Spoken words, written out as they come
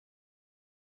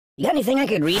You got anything I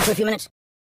could read for a few minutes?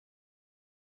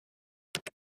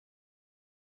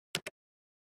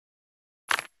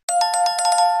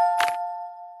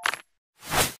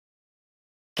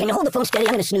 Can you hold the phone steady?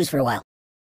 I'm gonna snooze for a while.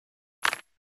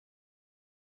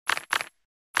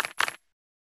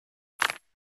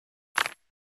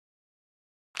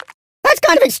 That's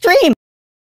kind of extreme!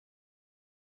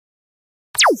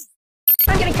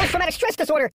 I'm getting post-traumatic stress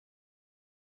disorder!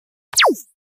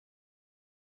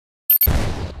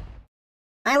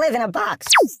 I live in a box.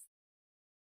 Oh!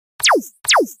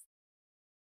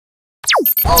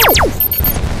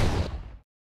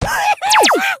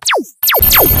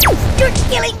 You're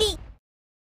killing me!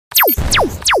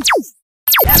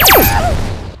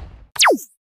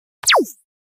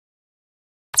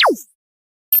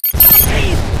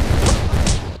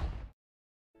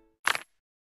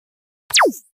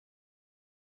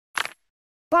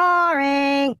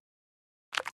 Boring!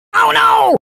 Oh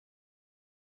no!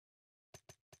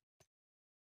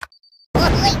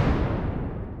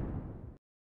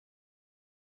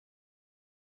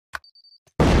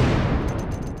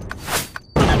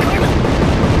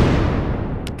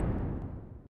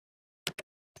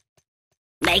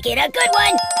 Make it a good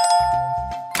one!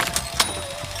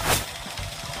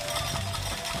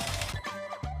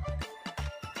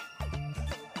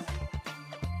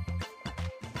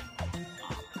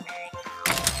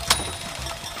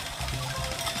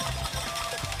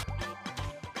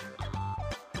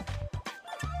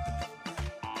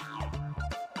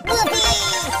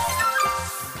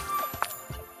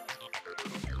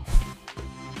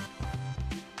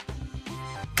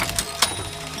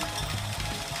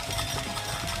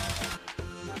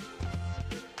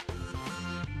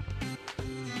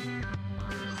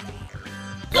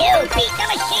 You beat the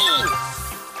machine!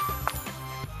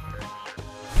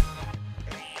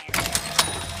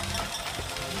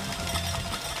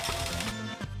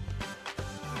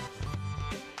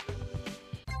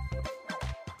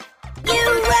 You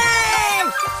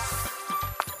run!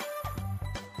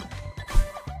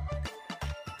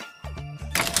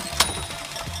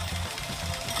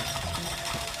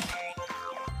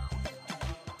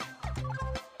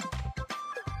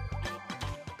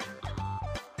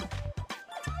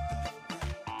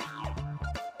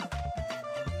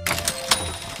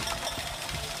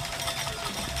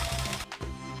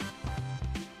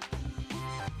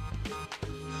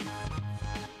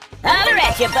 Holler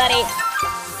at you, buddy!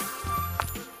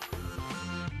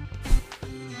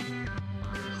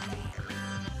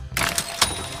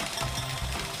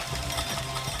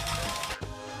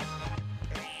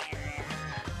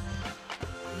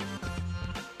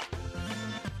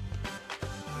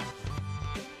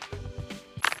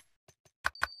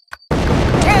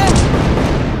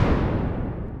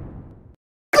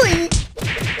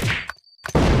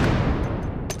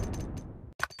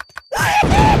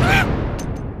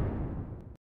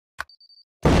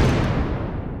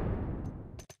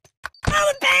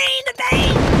 The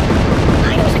pain!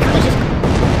 I know psychologist.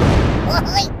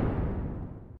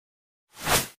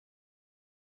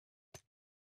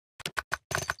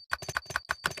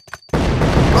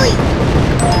 Oi!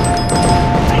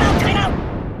 Time out!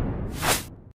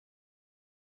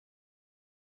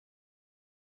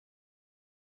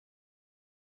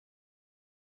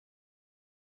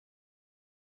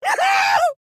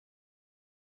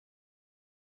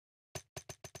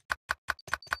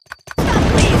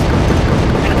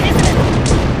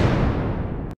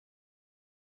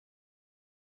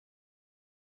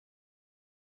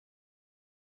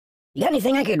 You got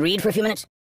anything I could read for a few minutes?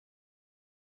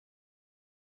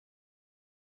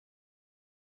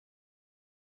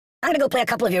 I'm gonna go play a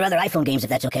couple of your other iPhone games if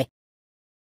that's okay.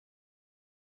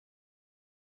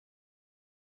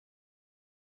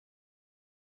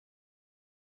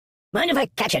 Mind if I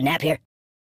catch a nap here?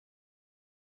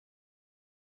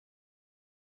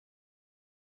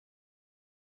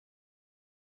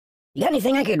 You got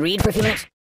anything I could read for a few minutes?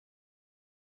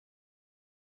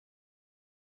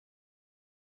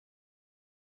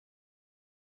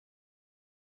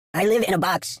 I live in a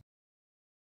box.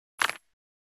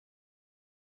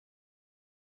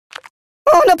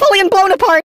 Oh, Napoleon blown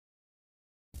apart!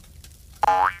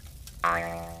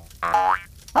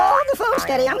 Hold the phone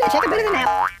steady, I'm gonna take a bit of a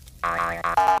nap.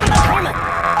 Karma!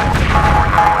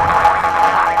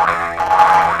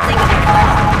 Think of your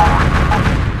karma!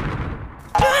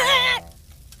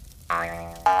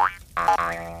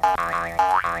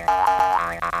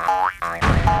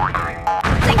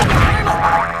 Think of your karma!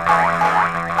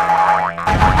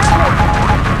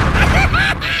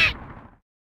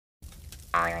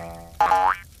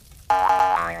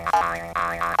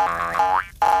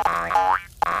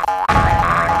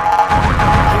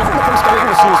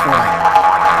 snooze for a while.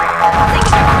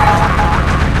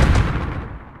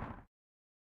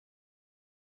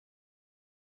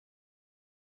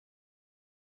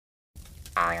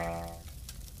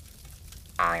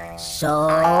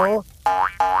 So...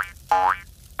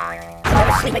 I'll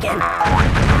never sleep again.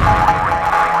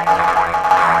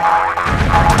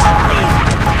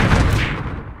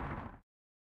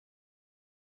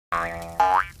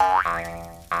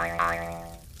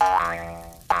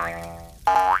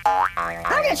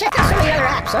 I'm gonna check out some of the other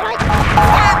apps, alright?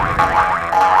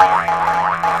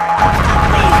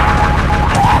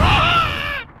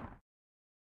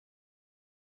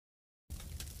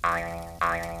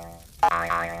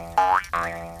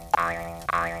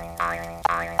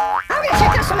 I'm gonna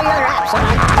check out some of the other apps,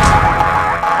 alright?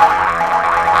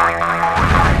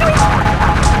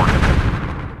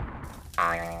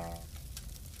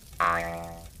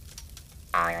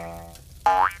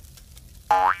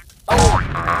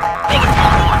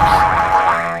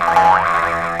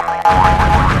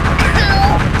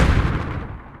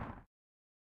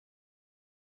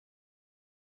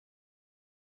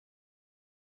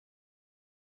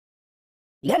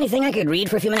 You got anything I could read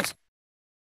for a few minutes?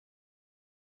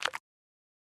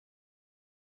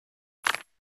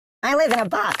 I live in a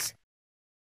box.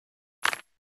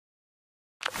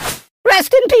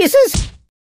 Rest in pieces!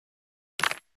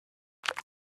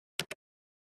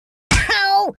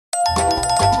 Ow!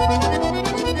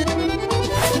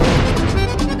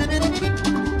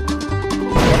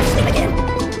 Never sleep again.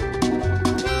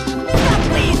 Stop,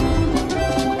 please!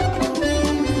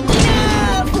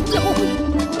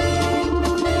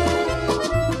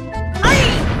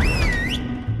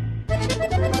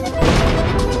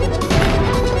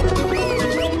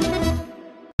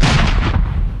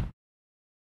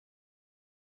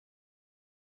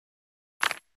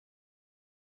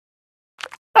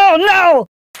 Oh no!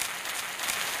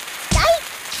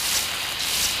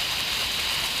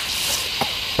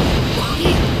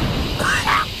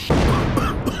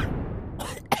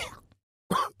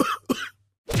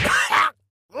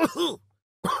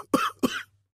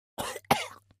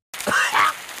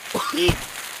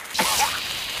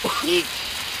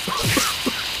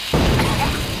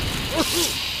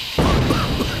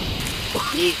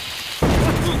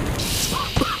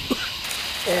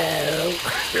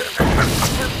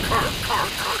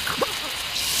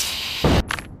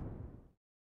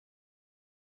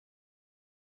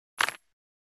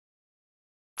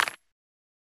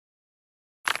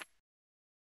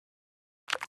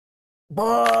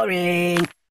 Boring.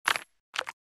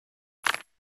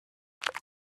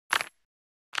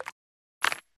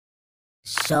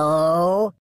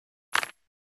 So...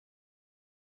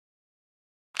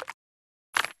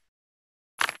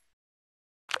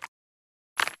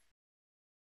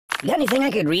 You got anything I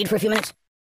could read for a few minutes?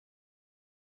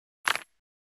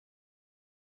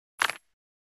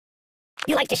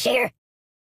 You like to share?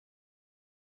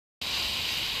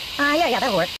 Yeah,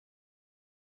 that'll work.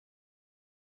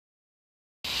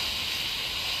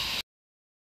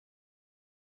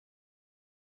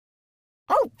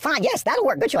 Oh, fine, yes, that'll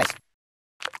work. Good choice.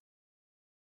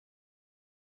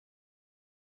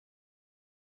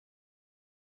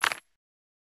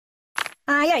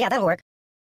 Yeah, that'll work.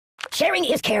 Sharing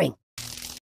is caring.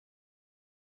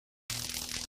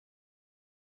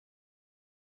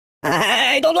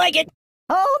 I don't like it.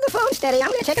 Hold the phone steady. I'm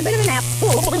gonna take a bit of a nap.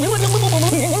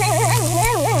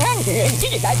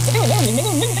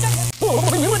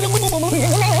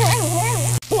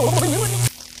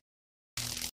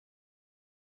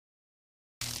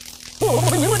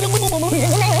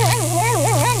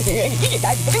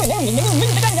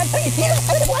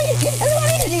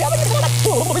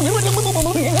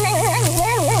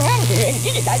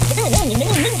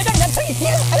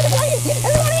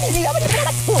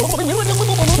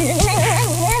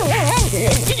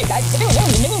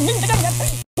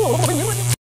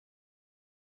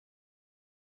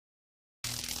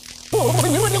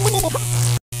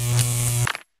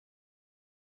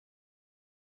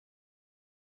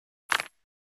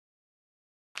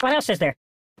 What else is there?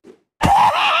 No!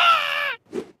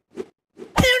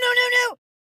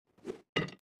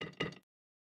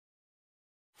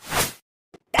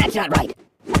 That's not right.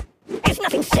 There's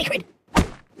nothing sacred.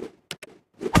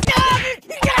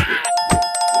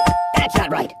 That's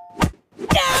not right.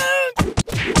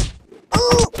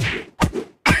 Ooh!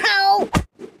 Ow!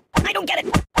 I don't get it.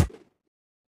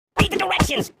 Read the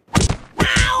directions.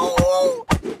 Ow!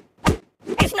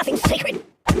 There's nothing sacred.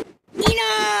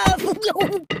 Enough!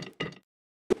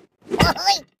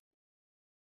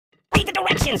 Read the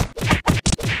directions.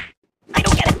 I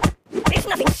don't get it. There's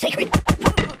nothing sacred.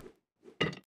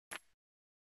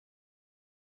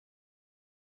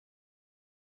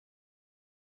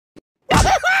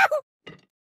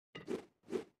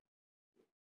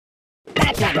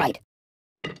 not right.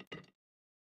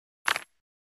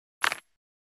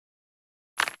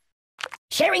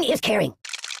 Sharing is caring.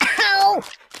 Ow!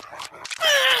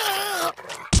 Ah!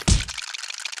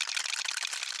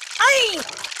 Ay!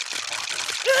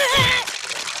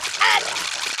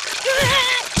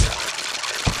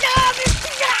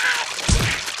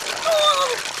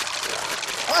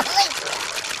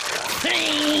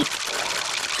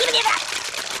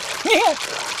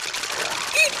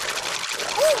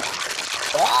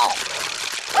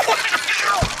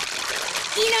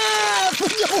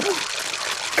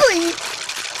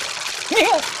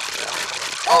 Enough!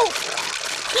 Oh!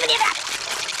 Give me that!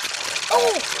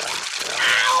 Oh!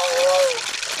 Ow!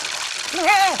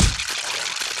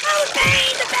 Oh,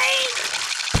 pain! The pain!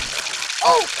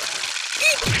 Oh!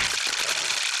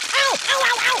 Ow! Ow!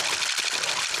 Ow! Ow!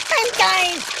 I'm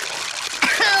dying!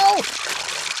 Ow!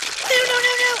 No! No!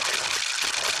 No! No!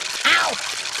 Ow!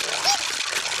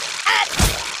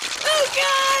 Oh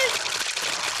God!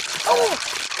 Oh!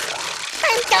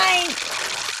 I'm dying!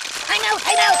 I'm out!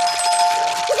 I'm out!